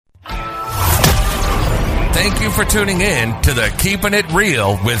Thank you for tuning in to the Keeping It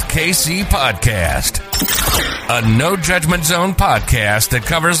Real with KC podcast, a no judgment zone podcast that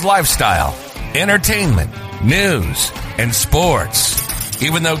covers lifestyle, entertainment, news, and sports.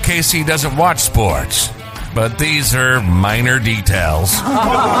 Even though KC doesn't watch sports, but these are minor details.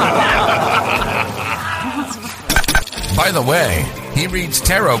 By the way, he reads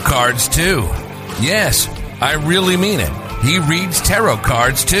tarot cards too. Yes, I really mean it. He reads tarot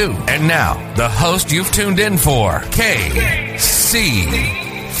cards too. And now, the host you've tuned in for,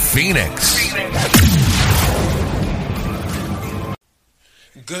 KC Phoenix.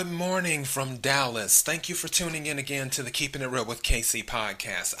 Good morning from Dallas. Thank you for tuning in again to the Keeping It Real with KC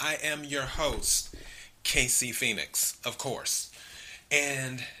podcast. I am your host, KC Phoenix, of course.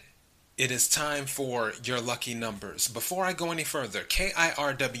 And it is time for your lucky numbers. Before I go any further,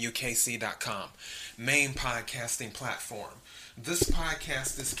 KIRWKC.com, main podcasting platform. This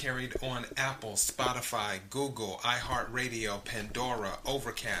podcast is carried on Apple, Spotify, Google, iHeartRadio, Pandora,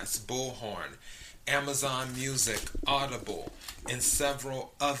 Overcast, Bullhorn, Amazon Music, Audible, and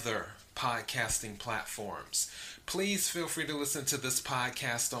several other podcasting platforms. Please feel free to listen to this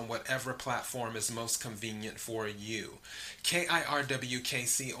podcast on whatever platform is most convenient for you.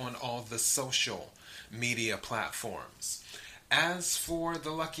 KIRWKC on all the social media platforms. As for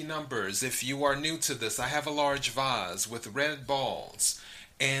the lucky numbers, if you are new to this, I have a large vase with red balls,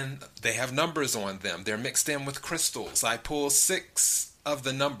 and they have numbers on them. They're mixed in with crystals. I pull 6 of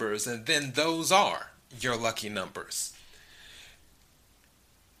the numbers, and then those are your lucky numbers.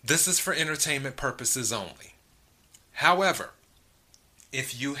 This is for entertainment purposes only. However,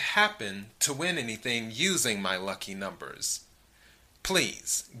 if you happen to win anything using my lucky numbers,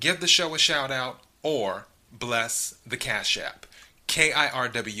 please give the show a shout out or bless the Cash App,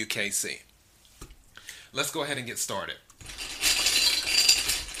 KIRWKC. Let's go ahead and get started.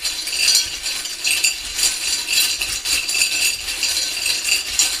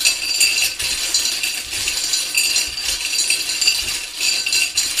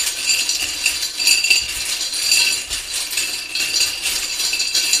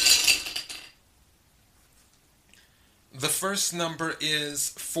 The first number is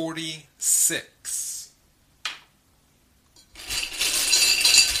 46.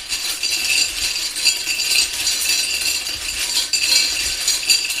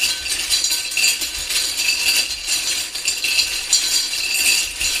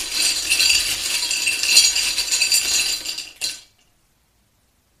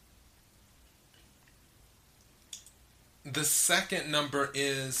 The second number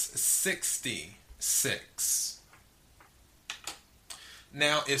is 66.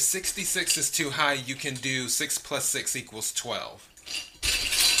 Now, if 66 is too high, you can do 6 plus 6 equals 12.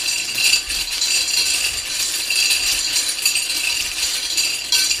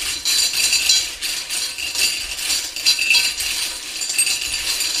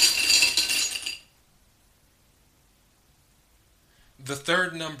 The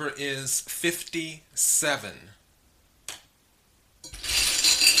third number is 57.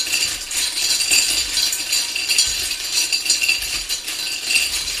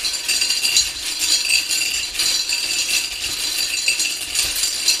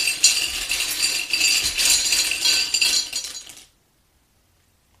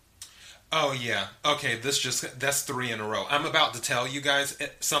 Oh yeah, okay, that's 3 in a row. I'm about to tell you guys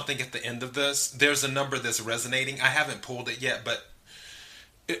something at the end of this. There's a number that's resonating. I haven't pulled it yet, but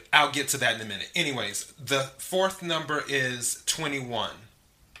I'll get to that in a minute. Anyways, the fourth number is 21.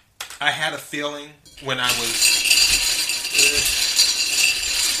 I had a feeling when I was...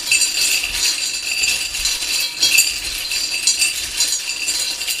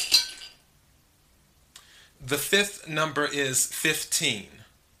 The fifth number is 15.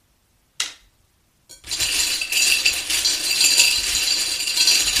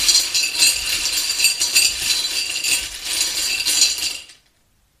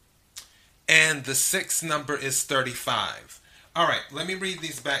 And the sixth number is 35. All right, let me read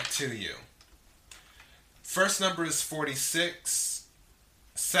these back to you. First number is 46.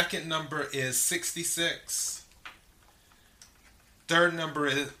 Second number is 66. Third number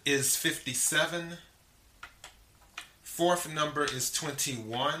is 57. Fourth number is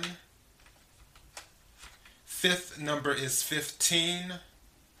 21. Fifth number is 15.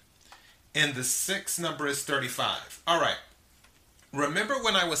 And the sixth number is 35. All right. Remember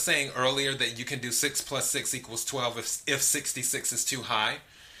when I was saying earlier that you can do 6 plus 6 equals 12 if 66 is too high?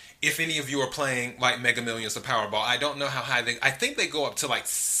 If any of you are playing like Mega Millions or Powerball, I don't know how high I think they go up to like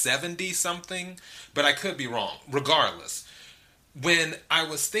 70 something, but I could be wrong. Regardless, when I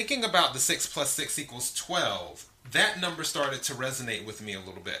was thinking about the 6 plus 6 equals 12, that number started to resonate with me a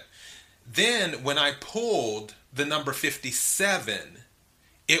little bit. Then when I pulled the number 57,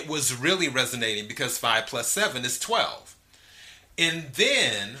 it was really resonating because 5 plus 7 is 12. And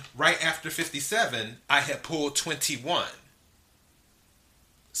then right after 57, I had pulled 21.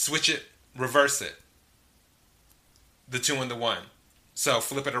 Switch it, reverse it. The 2 and the 1. So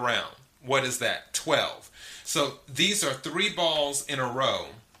flip it around. What is that? 12. So these are 3 balls in a row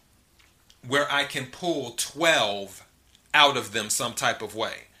where I can pull 12 out of them some type of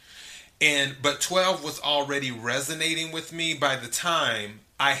way. But 12 was already resonating with me by the time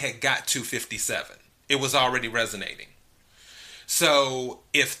I had got to 57. It was already resonating. So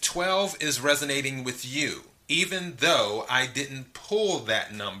if 12 is resonating with you, even though I didn't pull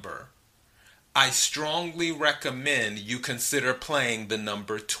that number, I strongly recommend you consider playing the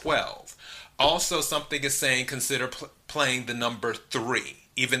number 12. Also, something is saying consider playing the number 3,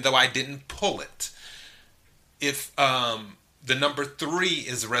 even though I didn't pull it. If the number 3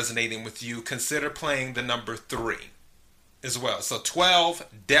 is resonating with you, consider playing the number 3 as well. So 12,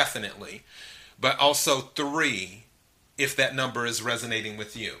 definitely, but also 3 if that number is resonating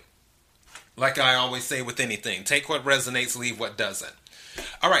with you. Like I always say with anything, take what resonates, leave what doesn't.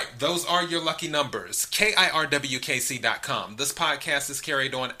 All right, those are your lucky numbers. KIRWKC.com. This podcast is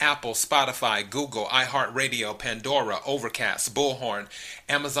carried on Apple, Spotify, Google, iHeartRadio, Pandora, Overcast, Bullhorn,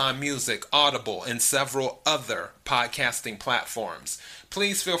 Amazon Music, Audible, and several other podcasting platforms.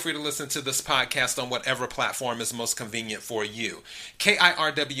 Please feel free to listen to this podcast on whatever platform is most convenient for you.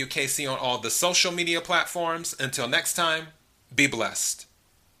 KIRWKC on all the social media platforms. Until next time, be blessed.